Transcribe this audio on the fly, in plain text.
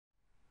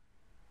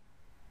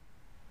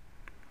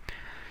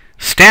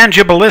Stan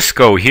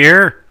Gibilisco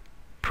here,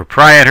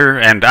 proprietor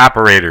and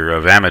operator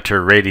of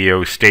amateur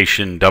radio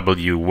station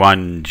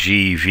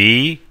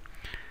W1GV.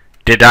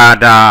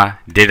 Da-da-da,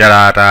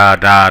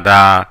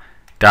 da-da-da-da-da,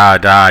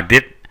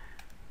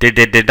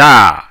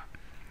 da-da-da-da-da.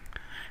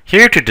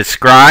 Here to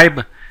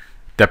describe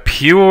the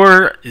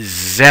Pure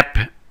Zepp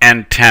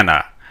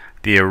antenna,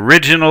 the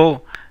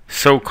original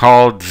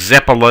so-called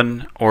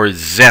Zeppelin or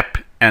Zepp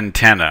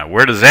antenna.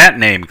 Where does that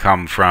name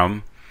come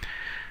from?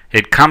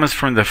 It comes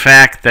from the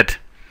fact that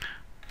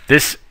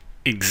this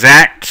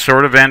exact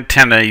sort of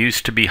antenna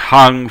used to be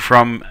hung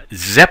from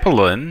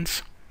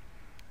Zeppelins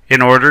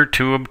in order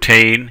to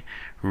obtain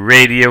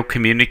radio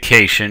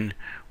communication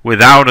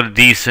without a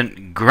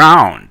decent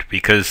ground,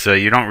 because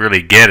you don't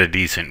really get a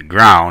decent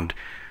ground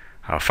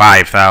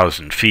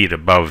 5,000 feet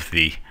above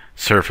the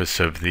surface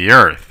of the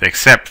earth,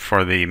 except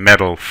for the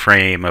metal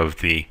frame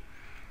of the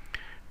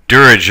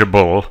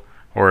dirigible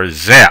or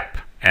Zepp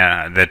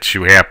that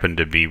you happen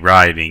to be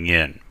riding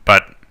in.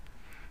 But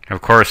of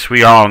course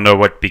we all know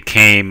what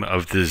became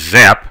of the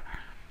Zepp.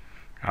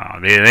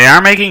 They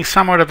are making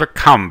somewhat of a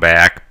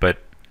comeback, but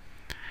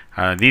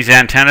these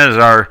antennas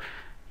are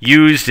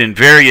used in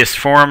various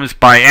forms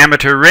by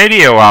amateur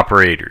radio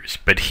operators.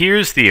 But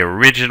here's the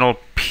original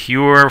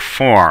pure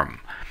form.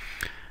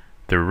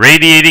 The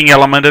radiating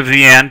element of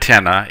the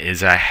antenna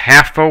is a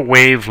half a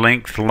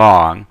wavelength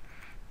long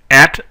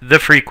at the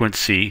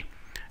frequency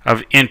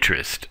of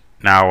interest.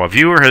 Now, a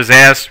viewer has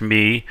asked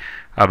me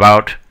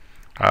about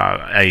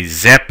a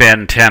Zepp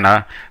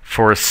antenna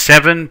for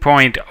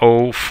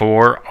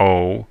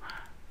 7.040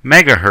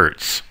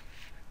 megahertz.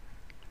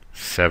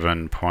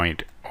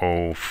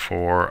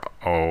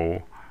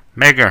 7.040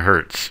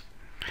 megahertz.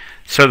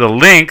 So the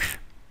length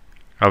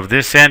of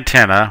this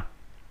antenna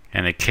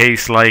in a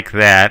case like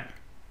that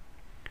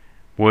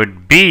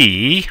would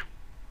be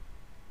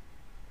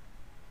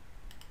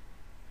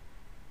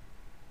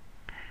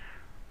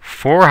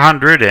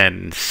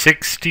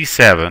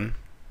 467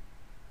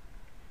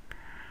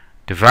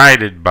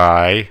 divided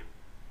by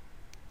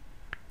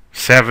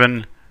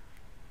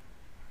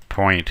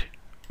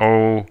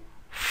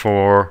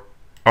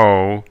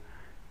 7.040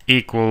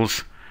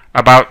 equals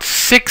about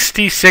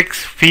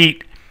 66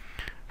 feet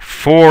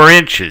 4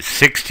 inches,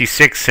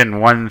 66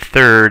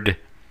 1/3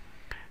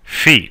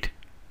 feet.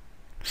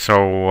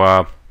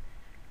 So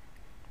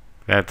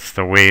that's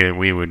the way that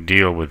we would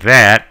deal with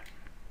that.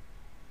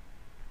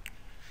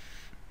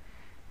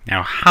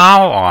 Now,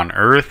 how on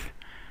earth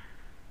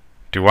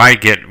do I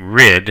get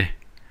rid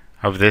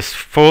of this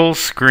full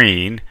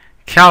screen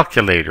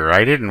calculator?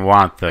 I didn't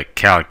want the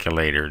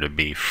calculator to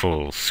be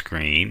full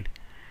screen.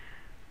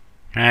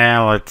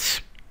 Well, let's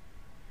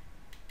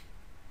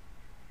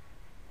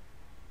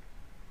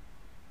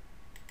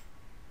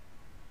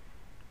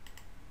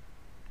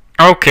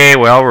okay,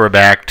 well, we're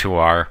back to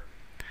our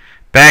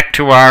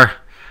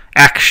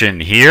action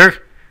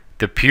here.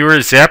 The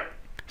Pure Zepp,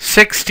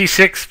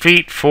 66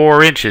 feet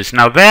 4 inches.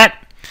 Now that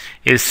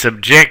is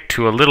subject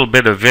to a little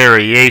bit of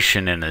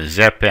variation in a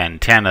Zepp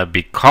antenna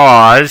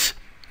because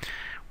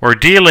we're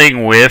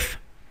dealing with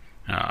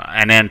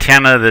an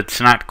antenna that's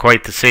not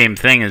quite the same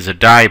thing as a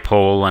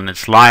dipole, and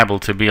it's liable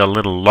to be a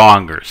little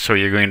longer. So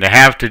you're going to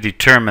have to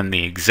determine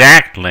the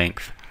exact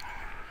length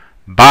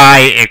by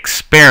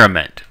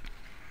experiment.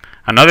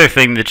 Another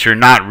thing that you're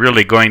not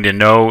really going to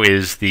know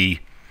is the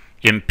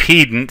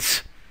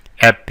impedance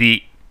at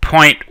the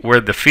point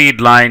where the feed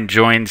line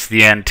joins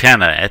the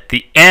antenna. At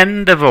the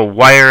end of a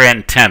wire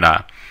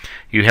antenna,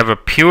 you have a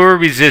pure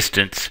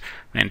resistance,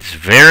 and it's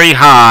very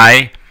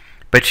high,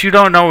 but you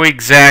don't know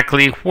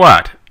exactly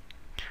what.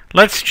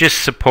 Let's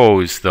just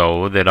suppose,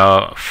 though, that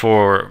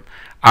for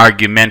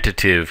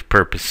argumentative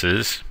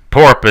purposes,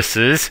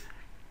 that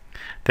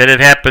it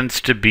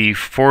happens to be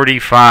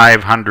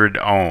 4,500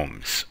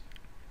 ohms.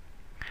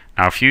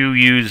 Now, if you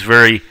use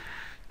very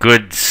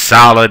good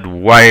solid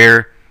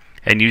wire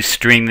and you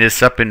string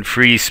this up in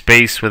free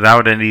space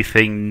without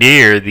anything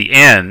near the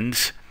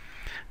ends,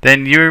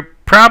 then you're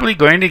probably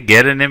going to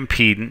get an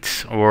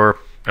impedance, or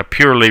a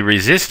purely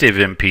resistive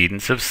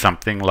impedance, of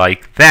something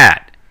like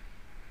that.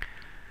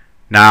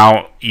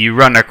 Now, you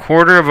run a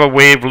quarter of a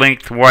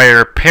wavelength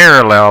wire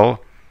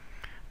parallel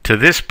to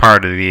this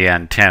part of the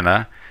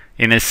antenna,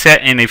 in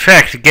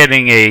effect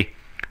getting a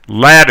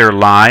ladder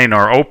line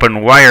or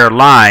open wire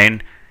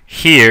line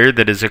here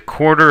that is a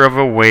quarter of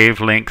a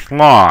wavelength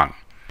long.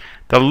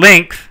 The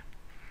length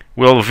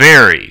will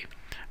vary,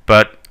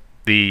 but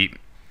the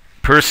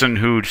person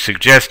who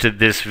suggested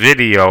this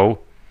video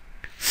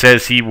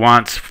says he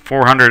wants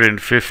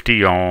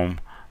 450 ohm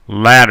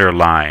ladder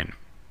line,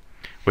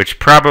 which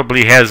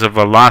probably has a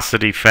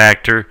velocity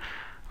factor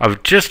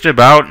of just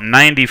about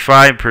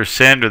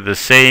 95%, or the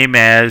same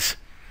as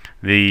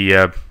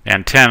the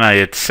antenna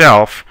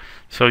itself.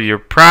 So you're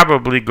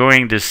probably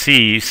going to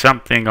see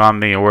something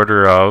on the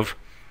order of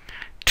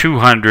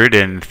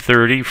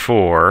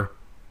 234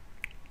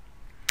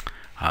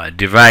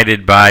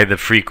 divided by the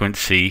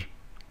frequency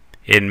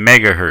in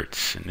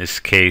megahertz. In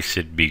this case,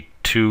 it'd be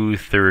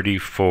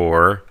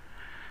 234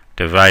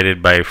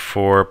 divided by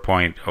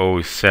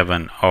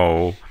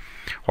 4.070,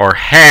 or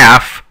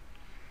half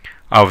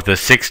of the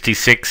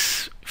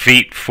 66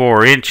 feet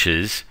 4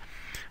 inches,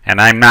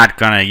 and I'm not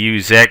going to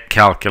use that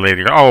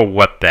calculator. Oh,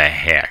 what the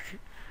heck.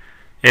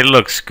 It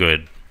looks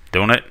good,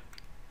 don't it?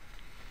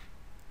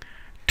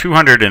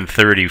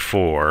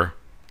 234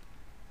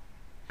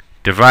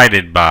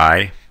 divided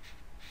by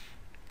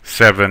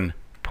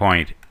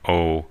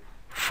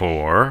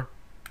 7.04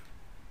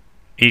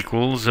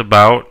 equals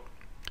about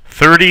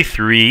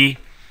 33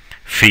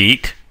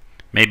 feet,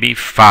 maybe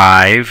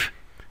 5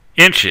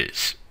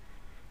 inches.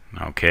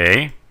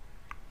 Okay,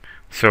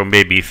 so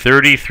maybe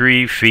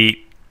 33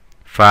 feet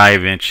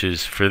 5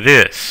 inches for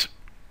this.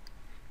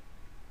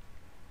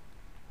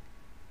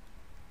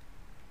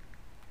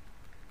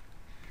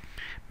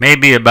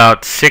 Maybe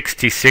about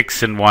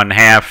 66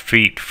 1/2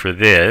 feet for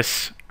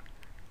this.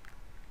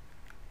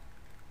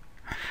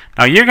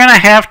 Now you're going to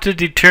have to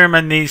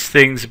determine these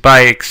things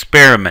by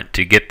experiment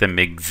to get them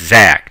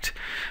exact.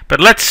 But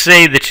let's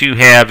say that you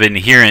have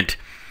inherent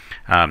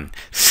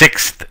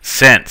sixth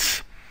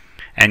sense,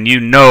 and you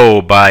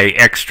know by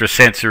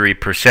extrasensory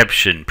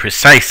perception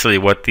precisely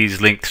what these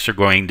lengths are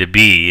going to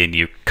be, and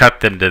you cut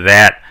them to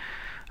that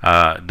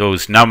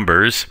those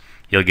numbers.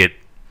 You'll get,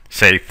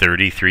 say,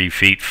 33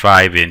 feet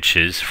 5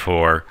 inches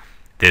for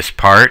this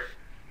part,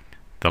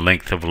 the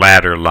length of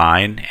ladder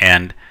line,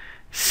 and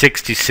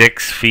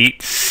 66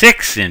 feet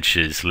 6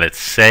 inches, let's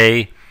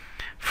say,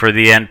 for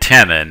the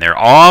antenna. And they're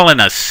all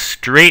in a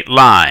straight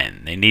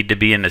line. They need to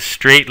be in a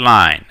straight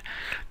line.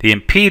 The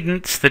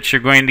impedance that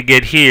you're going to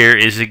get here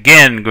is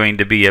again going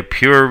to be a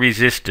pure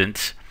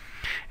resistance,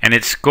 and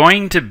it's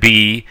going to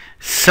be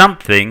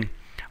something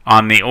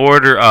on the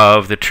order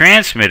of, the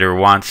transmitter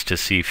wants to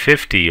see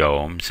 50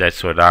 ohms.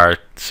 That's what R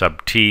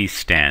sub T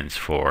stands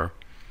for.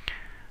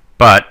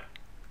 But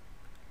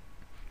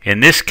in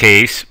this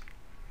case,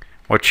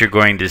 what you're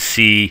going to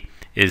see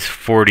is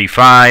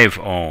 45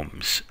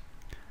 ohms.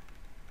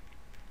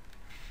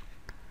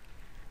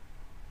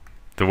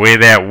 The way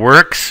that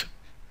works,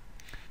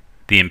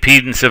 the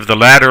impedance of the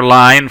ladder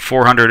line,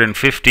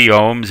 450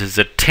 ohms, is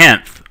a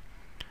tenth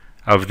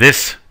of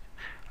this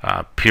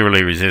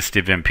purely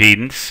resistive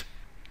impedance.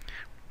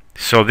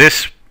 So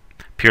this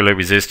purely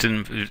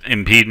resistant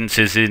impedance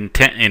is in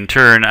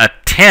turn a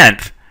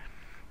tenth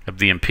of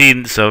the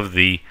impedance of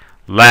the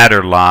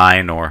ladder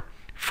line, or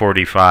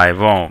 45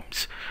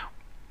 ohms.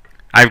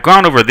 I've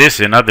gone over this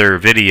in other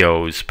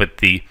videos, but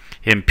the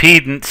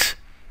impedance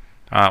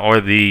or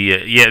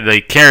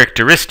the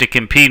characteristic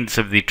impedance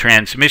of the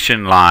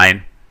transmission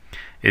line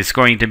is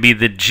going to be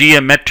the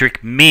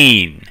geometric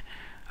mean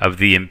of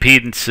the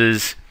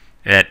impedances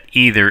at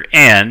either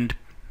end,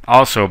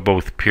 also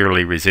both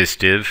purely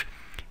resistive,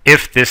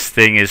 if this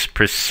thing is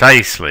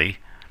precisely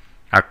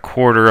a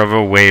quarter of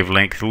a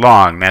wavelength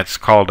long. That's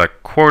called a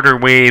quarter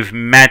wave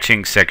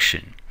matching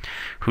section,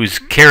 whose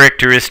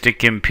characteristic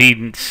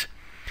impedance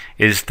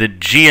is the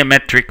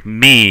geometric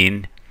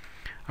mean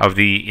of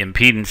the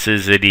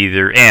impedances at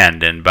either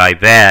end. And by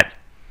that,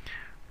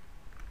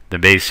 the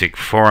basic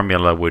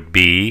formula would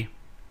be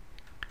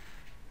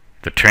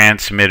the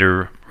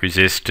transmitter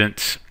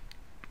resistance.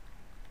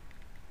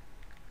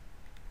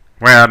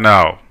 Well,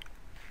 no.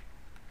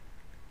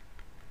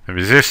 The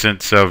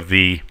resistance of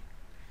the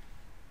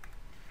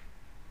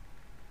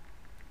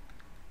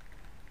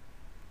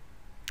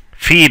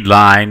feed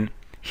line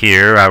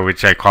here,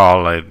 which I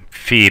call a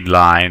feed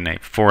line, a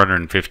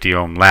 450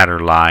 ohm ladder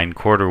line,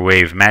 quarter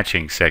wave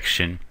matching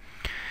section,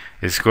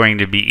 is going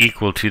to be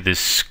equal to the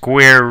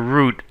square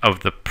root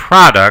of the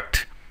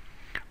product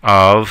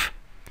of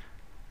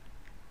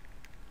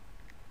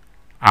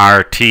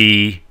RT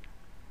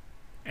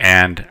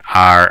and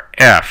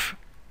RF.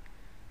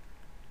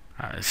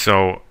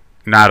 So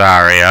not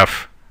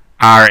RF,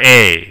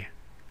 RA.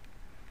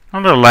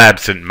 I'm a little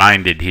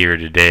absent-minded here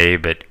today,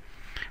 but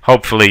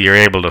hopefully you're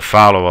able to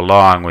follow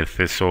along with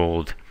this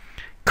old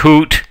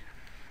coot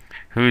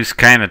who's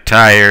kind of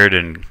tired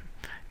and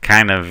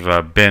kind of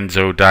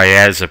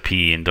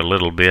benzodiazepined a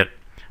little bit.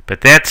 But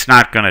that's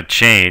not going to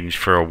change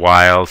for a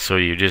while, so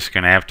you're just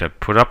going to have to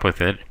put up with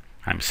it.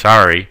 I'm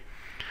sorry.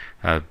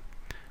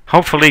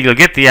 Hopefully you'll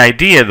get the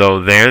idea,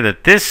 though, there,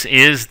 that this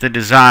is the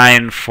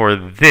design for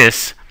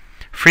this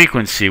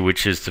frequency,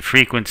 which is the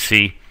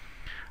frequency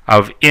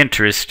of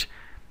interest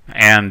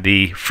and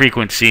the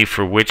frequency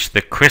for which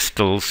the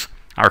crystals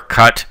are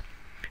cut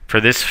for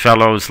this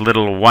fellow's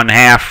little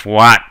 1/2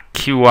 watt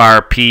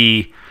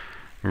QRP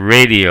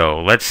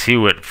radio. Let's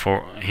hear it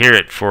for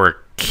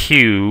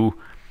QRP,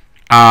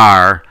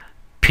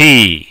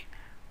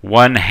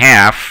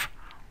 1/2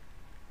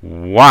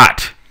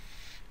 watt.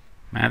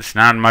 That's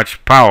not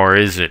much power,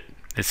 is it?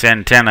 This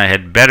antenna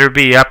had better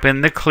be up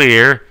in the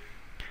clear,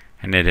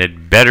 and it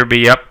had better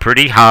be up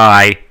pretty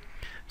high.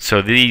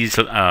 So these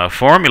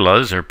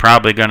formulas are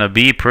probably going to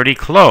be pretty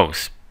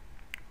close.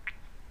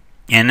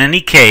 In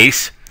any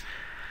case,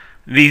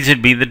 these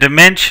would be the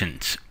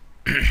dimensions.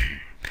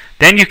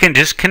 Then you can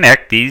just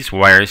connect these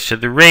wires to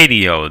the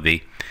radio.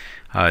 The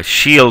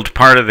shield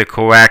part of the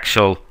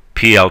coaxial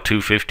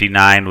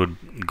PL259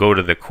 would go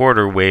to the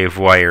quarter wave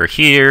wire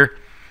here,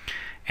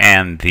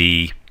 and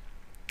the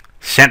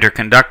center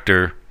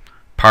conductor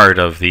part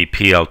of the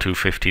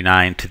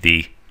PL259 to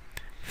the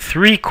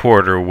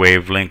 3/4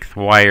 wavelength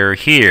wire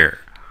here.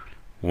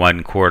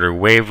 1/4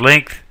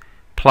 wavelength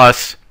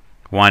plus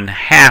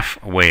 1/2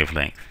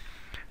 wavelength.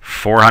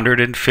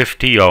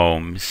 450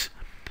 ohms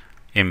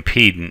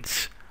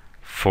impedance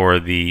for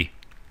the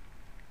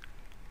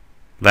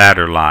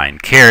ladder line,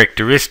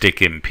 characteristic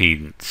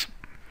impedance.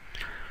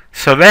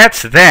 So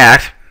that's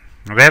that.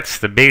 That's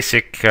the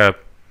basic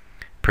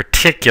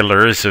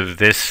particulars of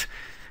this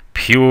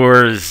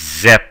Pure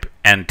Zepp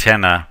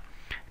antenna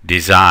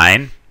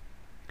design.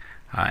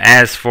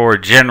 As for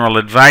general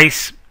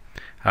advice,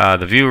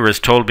 the viewer has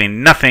told me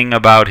nothing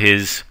about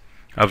his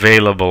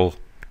available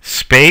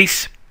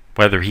space,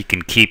 whether he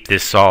can keep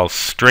this all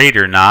straight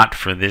or not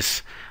for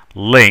this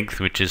length,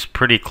 which is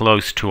pretty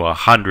close to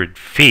 100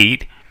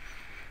 feet,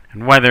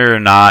 and whether or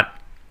not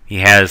he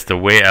has a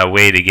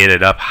way to get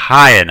it up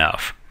high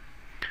enough.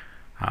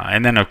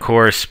 And then, of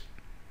course,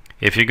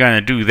 if you're going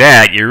to do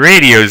that, your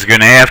radio is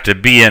going to have to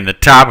be in the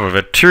top of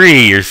a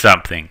tree or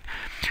something.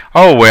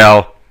 Oh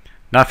well,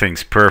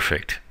 nothing's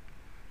perfect.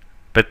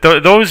 But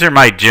those are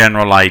my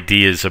general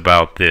ideas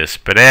about this.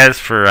 But as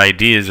for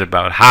ideas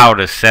about how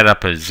to set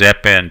up a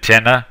Zepp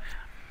antenna,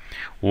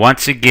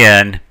 once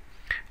again,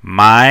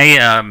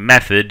 my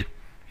method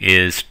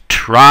is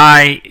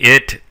try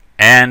it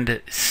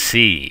and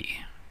see.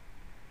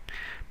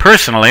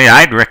 Personally,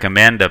 I'd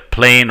recommend a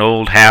plain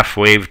old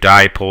half-wave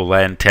dipole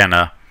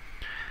antenna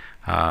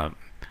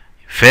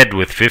fed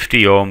with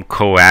 50 ohm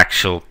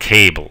coaxial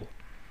cable.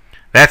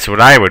 That's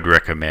what I would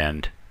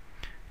recommend,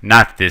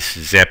 not this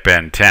Zepp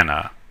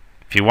antenna.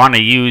 If you want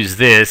to use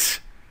this,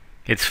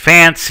 it's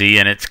fancy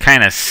and it's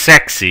kind of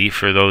sexy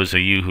for those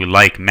of you who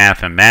like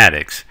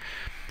mathematics,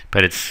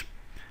 but it's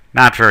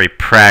not very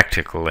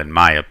practical in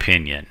my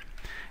opinion.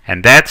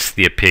 And that's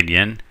the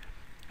opinion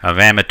of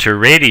amateur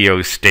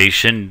radio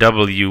station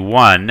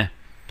W1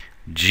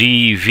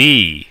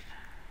 GV.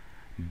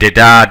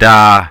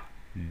 Da-da-da,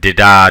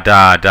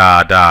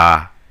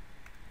 da-da-da-da-da,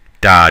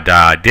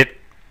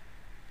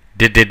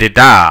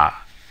 da-da-dit-da-da-da-da,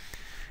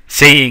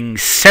 saying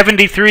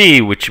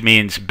 73, which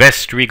means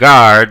best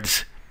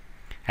regards,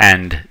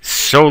 and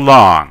so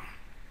long.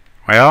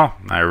 Well,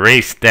 I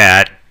erased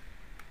that,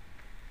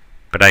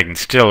 but I can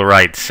still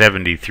write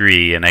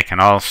 73, and I can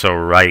also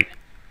write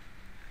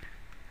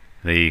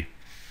the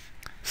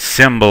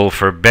symbol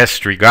for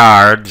best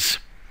regards,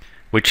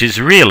 which is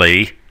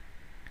really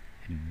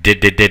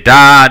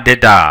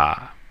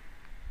da-da-da-da-da-da.